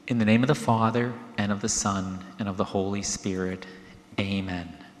In the name of the Father, and of the Son, and of the Holy Spirit, amen.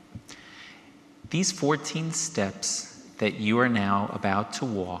 These 14 steps that you are now about to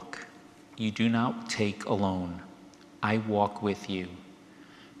walk, you do not take alone. I walk with you.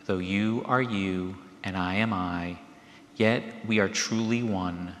 Though you are you, and I am I, yet we are truly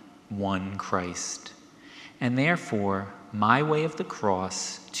one Christ. And therefore, my way of the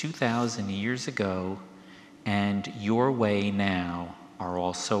cross 2,000 years ago and your way now are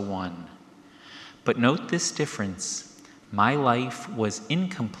also one. But note this difference. My life was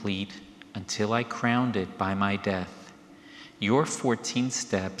incomplete until I crowned it by my death. Your 14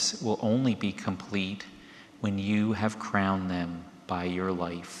 steps will only be complete when you have crowned them by your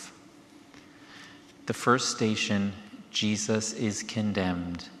life. The first station, Jesus is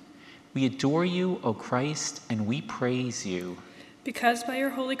condemned. We adore you, O Christ, and we praise you. Because by your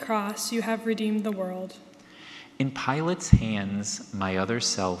holy cross you have redeemed the world. In Pilate's hands, my other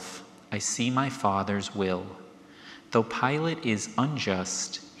self, I see my Father's will. Though Pilate is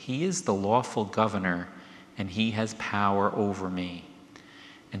unjust, he is the lawful governor, and he has power over me.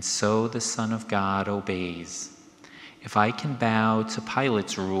 And so the Son of God obeys. If I can bow to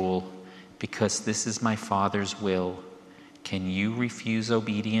Pilate's rule, because this is my Father's will, can you refuse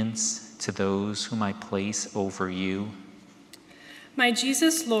obedience to those whom I place over you? My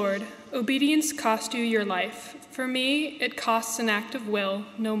Jesus, Lord, obedience cost you your life. For me, it costs an act of will,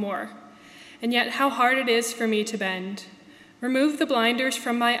 no more. And yet how hard it is for me to bend. Remove the blinders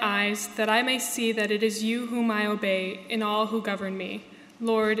from my eyes, that I may see that it is you whom I obey in all who govern me.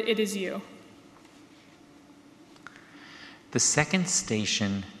 Lord, it is you. The second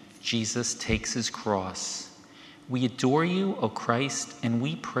station, Jesus takes his cross. We adore you, O Christ, and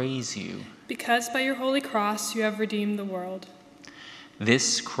we praise you. Because by your holy cross you have redeemed the world.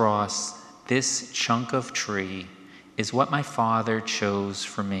 This cross, this chunk of tree, is what my Father chose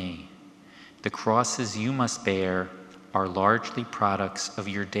for me. The crosses you must bear are largely products of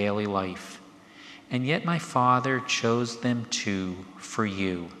your daily life, and yet my Father chose them too for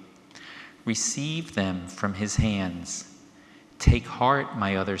you. Receive them from his hands. Take heart,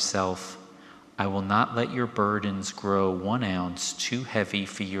 my other self. I will not let your burdens grow 1 ounce too heavy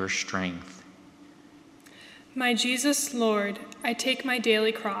for your strength. My Jesus, Lord, I take my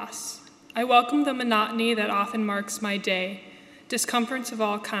daily cross. I welcome the monotony that often marks my day, discomforts of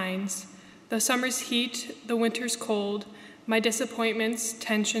all kinds, the summer's heat, the winter's cold, my disappointments,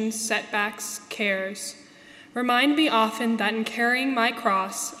 tensions, setbacks, cares. Remind me often that in carrying my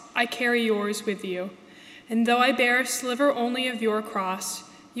cross, I carry yours with you. And though I bear a sliver only of your cross,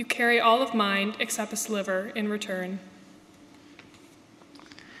 you carry all of mine except a sliver in return.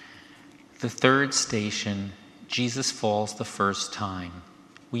 The third station, Jesus falls the first time.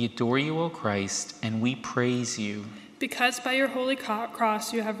 We adore you, O Christ, and we praise you. Because by your holy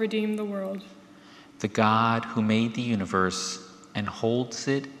cross you have redeemed the world. The God who made the universe and holds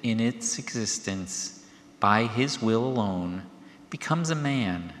it in its existence by his will alone becomes a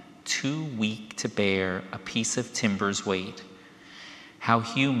man too weak to bear a piece of timber's weight. How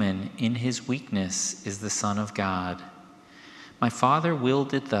human in his weakness is the Son of God. My Father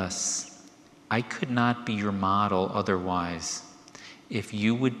willed it thus. I could not be your model otherwise. If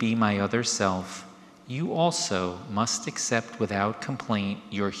you would be my other self, you also must accept without complaint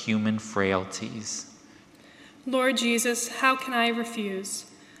your human frailties. Lord Jesus, how can I refuse?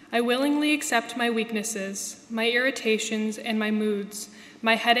 I willingly accept my weaknesses, my irritations and my moods,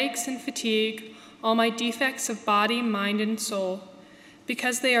 my headaches and fatigue, all my defects of body, mind, and soul.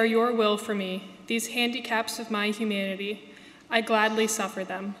 Because they are your will for me, these handicaps of my humanity, I gladly suffer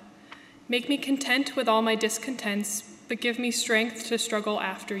them. Make me content with all my discontents, but give me strength to struggle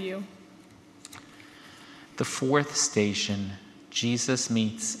after you. The fourth station, Jesus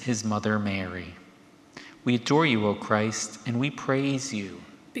meets his mother Mary. We adore you, O Christ, and we praise you.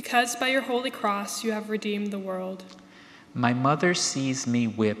 Because by your holy cross you have redeemed the world. My mother sees me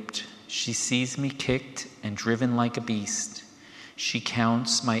whipped. She sees me kicked and driven like a beast. She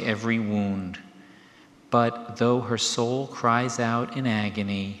counts my every wound. But though her soul cries out in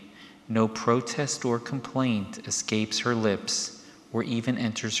agony, no protest or complaint escapes her lips or even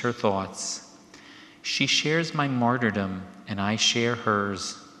enters her thoughts. She shares my martyrdom, and I share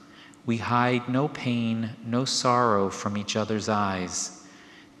hers. We hide no pain, no sorrow from each other's eyes.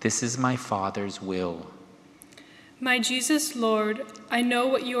 This is my Father's will. My Jesus, Lord, I know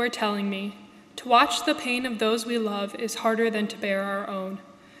what you are telling me. To watch the pain of those we love is harder than to bear our own.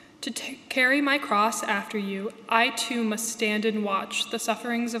 To carry my cross after you, I too must stand and watch the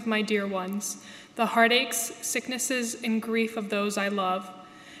sufferings of my dear ones, the heartaches, sicknesses, and grief of those I love,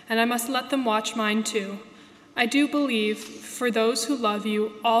 and I must let them watch mine too. I do believe for those who love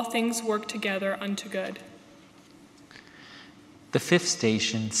you, all things work together unto good. The fifth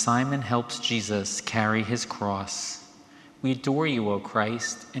station, Simon helps Jesus carry his cross. We adore you, O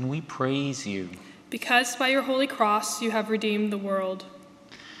Christ, and we praise you. Because by your holy cross you have redeemed the world.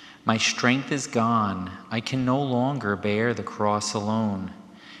 My strength is gone. I can no longer bear the cross alone.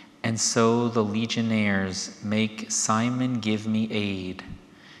 And so the legionnaires make Simon give me aid.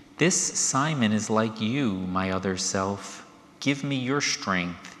 This Simon is like you, my other self. Give me your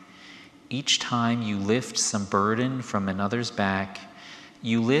strength. Each time you lift some burden from another's back,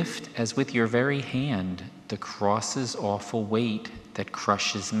 you lift as with your very hand the cross's awful weight that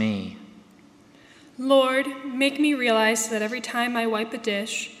crushes me. Lord, make me realize that every time I wipe a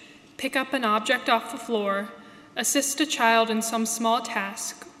dish, pick up an object off the floor, assist a child in some small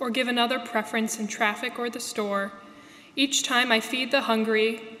task, or give another preference in traffic or the store, each time I feed the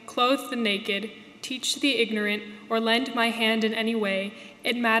hungry, clothe the naked, teach the ignorant, or lend my hand in any way,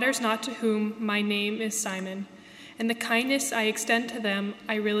 it matters not to whom, my name is Simon, and the kindness I extend to them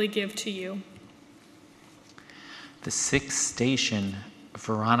I really give to you. The sixth station,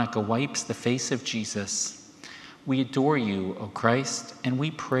 Veronica wipes the face of Jesus. We adore you, O Christ, and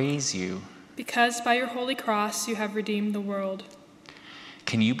we praise you. Because by your holy cross you have redeemed the world.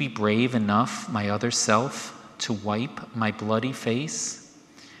 Can you be brave enough, my other self, to wipe my bloody face?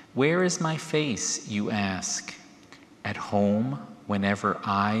 Where is my face, you ask? At home, whenever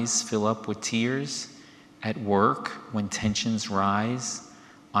eyes fill up with tears? At work, when tensions rise?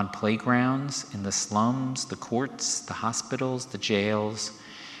 On playgrounds, in the slums, the courts, the hospitals, the jails?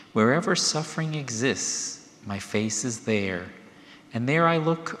 Wherever suffering exists, my face is there, and there I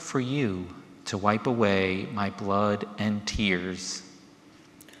look for you to wipe away my blood and tears.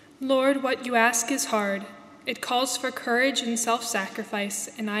 Lord, what you ask is hard. It calls for courage and self-sacrifice,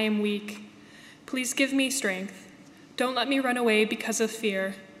 and I am weak. Please give me strength. Don't let me run away because of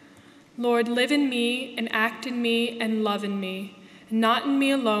fear. Lord, live in me and act in me and love in me, and not in me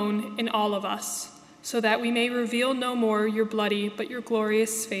alone, in all of us, so that we may reveal no more your bloody but your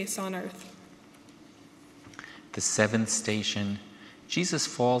glorious face on earth. The seventh station, Jesus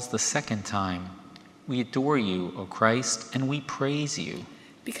falls the second time. We adore you, O Christ, and we praise you.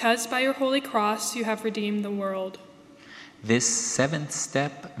 Because by your holy cross you have redeemed the world. This seventh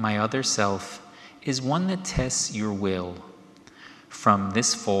step, my other self, is one that tests your will. From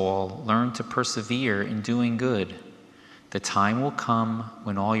this fall, learn to persevere in doing good. The time will come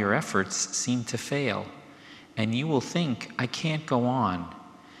when all your efforts seem to fail, and you will think, I can't go on.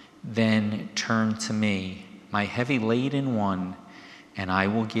 Then turn to me, my heavy laden one, and I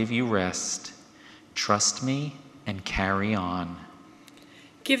will give you rest. Trust me and carry on.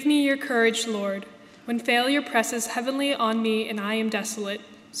 Give me your courage, Lord. When failure presses heavily on me and I am desolate,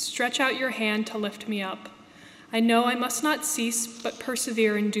 stretch out your hand to lift me up. I know I must not cease but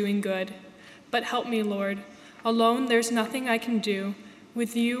persevere in doing good. But help me, Lord. Alone there's nothing I can do.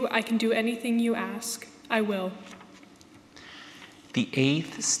 With you I can do anything you ask. I will. The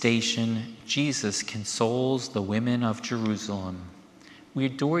eighth station, Jesus consoles the women of Jerusalem. We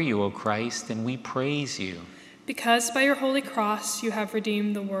adore you, O Christ, and we praise you. Because by your holy cross you have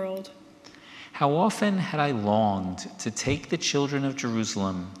redeemed the world. How often had I longed to take the children of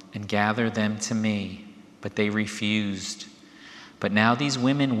Jerusalem and gather them to me, but they refused. But now these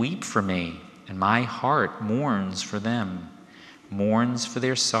women weep for me, and my heart mourns for them, mourns for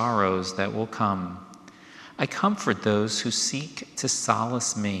their sorrows that will come. I comfort those who seek to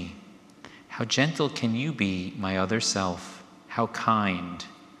solace me. How gentle can you be, my other self? How kind.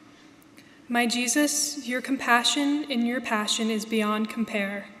 My Jesus, your compassion in your passion is beyond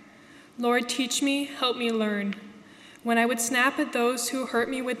compare. Lord, teach me, help me learn. When I would snap at those who hurt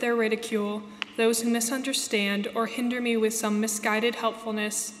me with their ridicule, those who misunderstand or hinder me with some misguided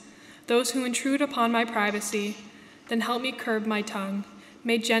helpfulness, those who intrude upon my privacy, then help me curb my tongue.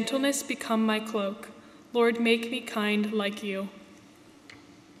 May gentleness become my cloak. Lord, make me kind like you.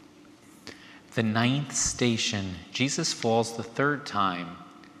 The ninth station, Jesus falls the third time.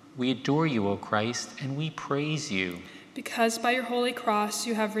 We adore you, O Christ, and we praise you. Because by your holy cross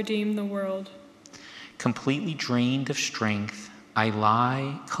you have redeemed the world. Completely drained of strength, I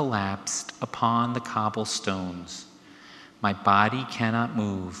lie collapsed upon the cobblestones. My body cannot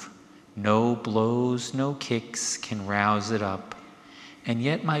move. No blows, no kicks can rouse it up. And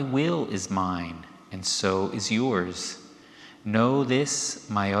yet my will is mine, and so is yours. Know this,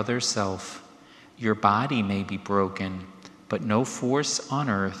 my other self. Your body may be broken, but no force on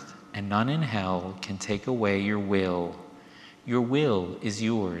earth and none in hell can take away your will. Your will is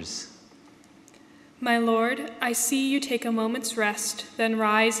yours. My Lord, I see you take a moment's rest, then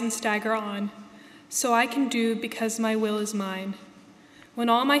rise and stagger on. so I can do because my will is mine. When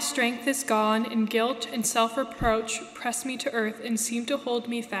all my strength is gone and guilt and self-reproach press me to earth and seem to hold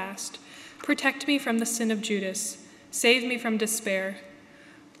me fast, protect me from the sin of Judas. Save me from despair.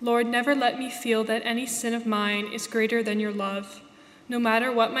 Lord, never let me feel that any sin of mine is greater than your love. No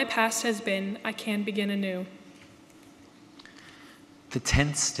matter what my past has been, I can begin anew. The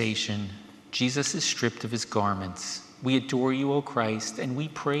 10th station, Jesus is stripped of his garments. We adore you, O Christ, and we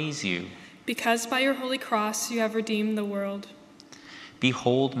praise you. Because by your holy cross you have redeemed the world.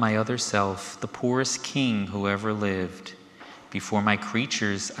 Behold my other self, the poorest king who ever lived. Before my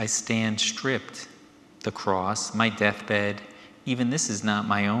creatures I stand stripped. The cross, my deathbed, even this is not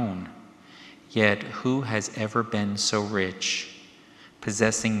my own. Yet who has ever been so rich?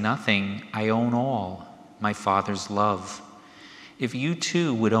 Possessing nothing, I own all, my Father's love. If you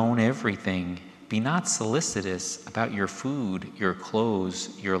too would own everything, be not solicitous about your food, your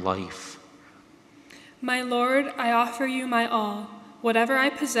clothes, your life. My Lord, I offer you my all, whatever I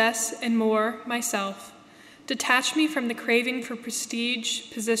possess and more, myself. Detach me from the craving for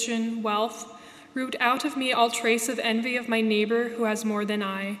prestige, position, wealth. Root out of me all trace of envy of my neighbor who has more than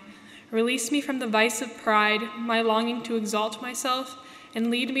I. Release me from the vice of pride, my longing to exalt myself, and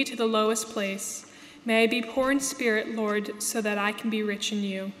lead me to the lowest place. May I be poor in spirit, Lord, so that I can be rich in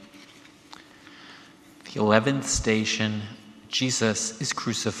you. The 11th station, Jesus is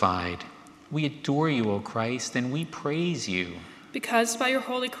crucified. We adore you, O Christ, and we praise you. Because by your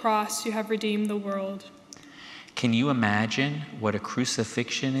holy cross you have redeemed the world. Can you imagine what a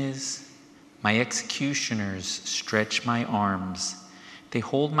crucifixion is? My executioners stretch my arms. They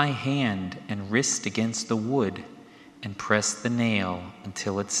hold my hand and wrist against the wood and press the nail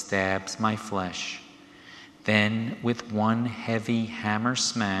until it stabs my flesh. Then, with one heavy hammer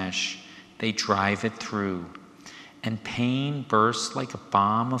smash, they drive it through, and pain bursts like a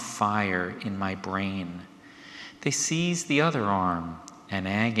bomb of fire in my brain. They seize the other arm, and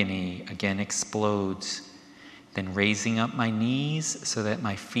agony again explodes. Then, raising up my knees so that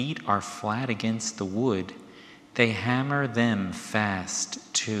my feet are flat against the wood, they hammer them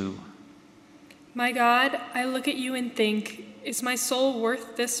fast too. My God, I look at you and think, is my soul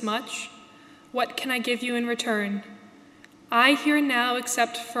worth this much? What can I give you in return? I here and now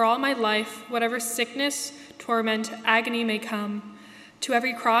accept for all my life whatever sickness, torment, agony may come. To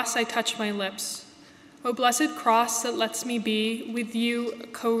every cross I touch my lips. O blessed cross that lets me be with you,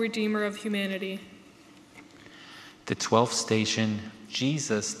 co-redeemer of humanity. The 12th station,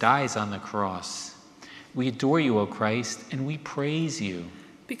 Jesus dies on the cross. We adore you, O Christ, and we praise you.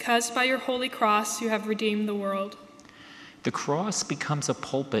 Because by your holy cross you have redeemed the world. The cross becomes a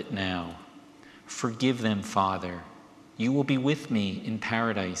pulpit now. Forgive them, Father. You will be with me in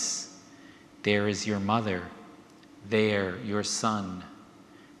paradise. There is your mother. There your son.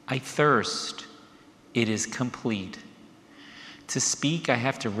 I thirst. It is complete. To speak, I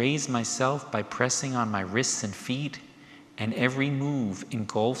have to raise myself by pressing on my wrists and feet, and every move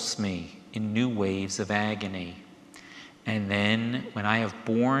engulfs me in new waves of agony. And then, when I have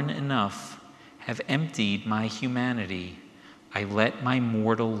borne enough, have emptied my humanity, I let my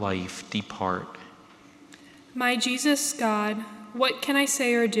mortal life depart. My Jesus, God, what can I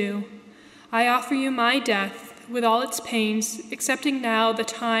say or do? I offer you my death with all its pains, accepting now the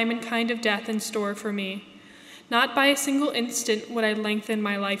time and kind of death in store for me. Not by a single instant would I lengthen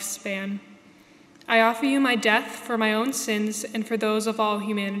my lifespan. I offer you my death for my own sins and for those of all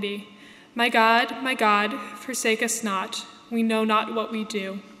humanity. My God, forsake us not. We know not what we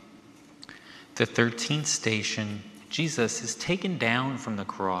do. The 13th station, Jesus is taken down from the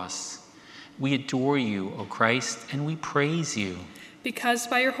cross. We adore you, O Christ, and we praise you. Because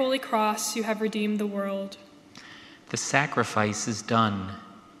by your holy cross you have redeemed the world. The sacrifice is done.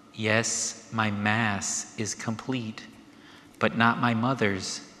 Yes, my Mass is complete, but not my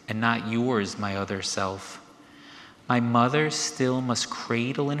mother's, and not yours, my other self. My mother still must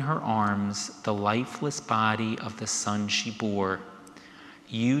cradle in her arms the lifeless body of the son she bore.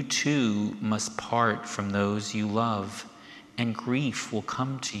 You too must part from those you love, and grief will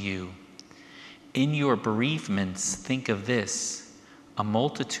come to you. In your bereavements, think of this. A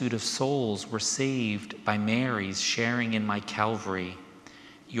multitude of souls were saved by Mary's sharing in my Calvary.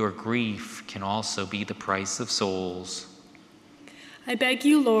 Your grief can also be the price of souls. I beg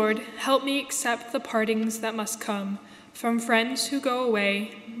you, Lord, help me accept the partings that must come, from friends who go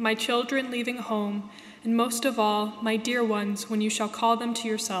away, my children leaving home, and most of all, my dear ones, when you shall call them to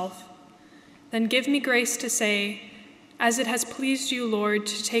yourself. Then give me grace to say, as it has pleased you, Lord,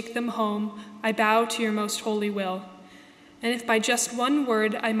 to take them home, I bow to your most holy will. And if by just one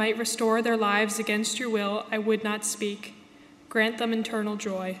word I might restore their lives against your will, I would not speak. Grant them eternal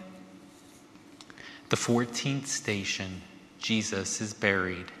joy. The 14th station, Jesus is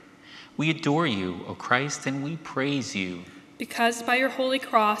buried. We adore you, O Christ, and we praise you. Because by your holy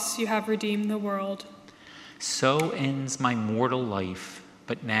cross you have redeemed the world. So ends my mortal life,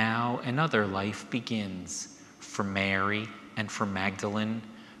 but now another life begins, for Mary and for Magdalene,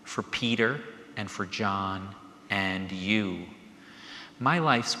 for Peter and for John and you. My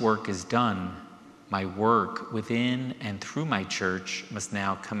life's work is done. My work within and through my church must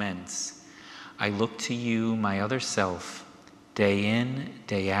now commence. I look to you, my other self, day in,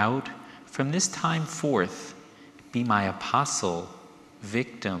 day out, from this time forth, be my apostle,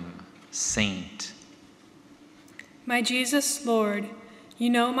 victim, saint. My Jesus, Lord,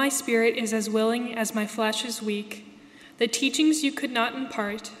 you know my spirit is as willing as my flesh is weak. The teachings you could not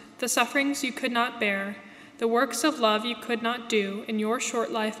impart, the sufferings you could not bear, the works of love you could not do in your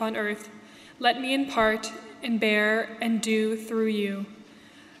short life on earth, let me impart and bear and do through you.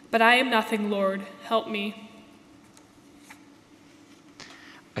 But I am nothing, Lord. Help me.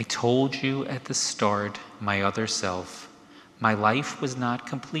 I told you at the start, my other self, my life was not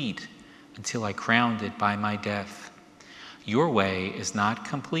complete until I crowned it by my death. Your way is not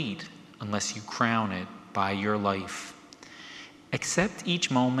complete unless you crown it by your life. Accept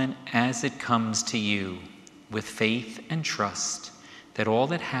each moment as it comes to you, with faith and trust that all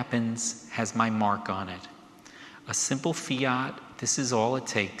that happens has my mark on it. A simple fiat, this is all it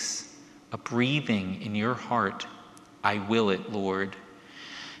takes. A breathing in your heart, I will it, Lord.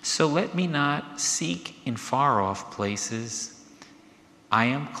 So let me not seek in far-off places. I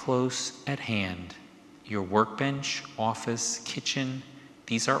am close at hand. Your workbench, office, kitchen,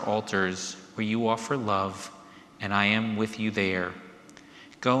 these are altars where you offer love, and I am with you there.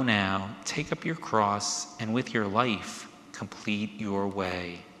 Go now, take up your cross, and with your life, complete your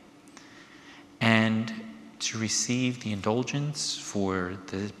way. And to receive the indulgence for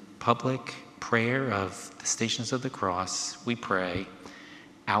the public prayer of the Stations of the Cross, we pray,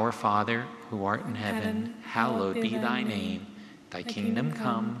 Our Father, who art in heaven, hallowed be thy name. Thy kingdom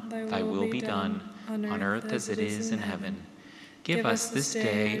come, thy will be done, on earth as it is in heaven. Give us this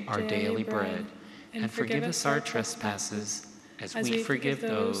day our daily bread, and forgive us our trespasses, as we forgive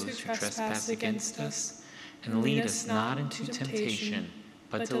those who trespass against us. And lead us not into temptation,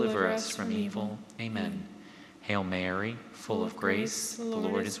 but deliver us from evil. Amen. Hail Mary, full of grace, the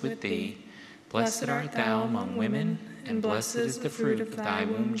Lord is with thee. Blessed art thou among women, and blessed is the fruit of thy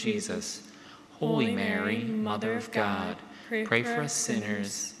womb, Jesus. Holy Mary, Mother of God, pray for us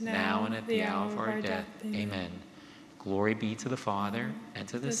sinners, now and at the hour of our death. Amen. Glory be to the Father, and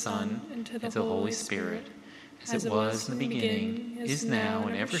to the Son, and to the Holy Spirit, as it was in the beginning, is now,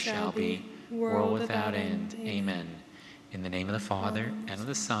 and ever shall be, world without end. Amen. In the name of the Father, and of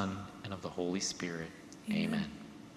the Son, and of the Holy Spirit. Amen.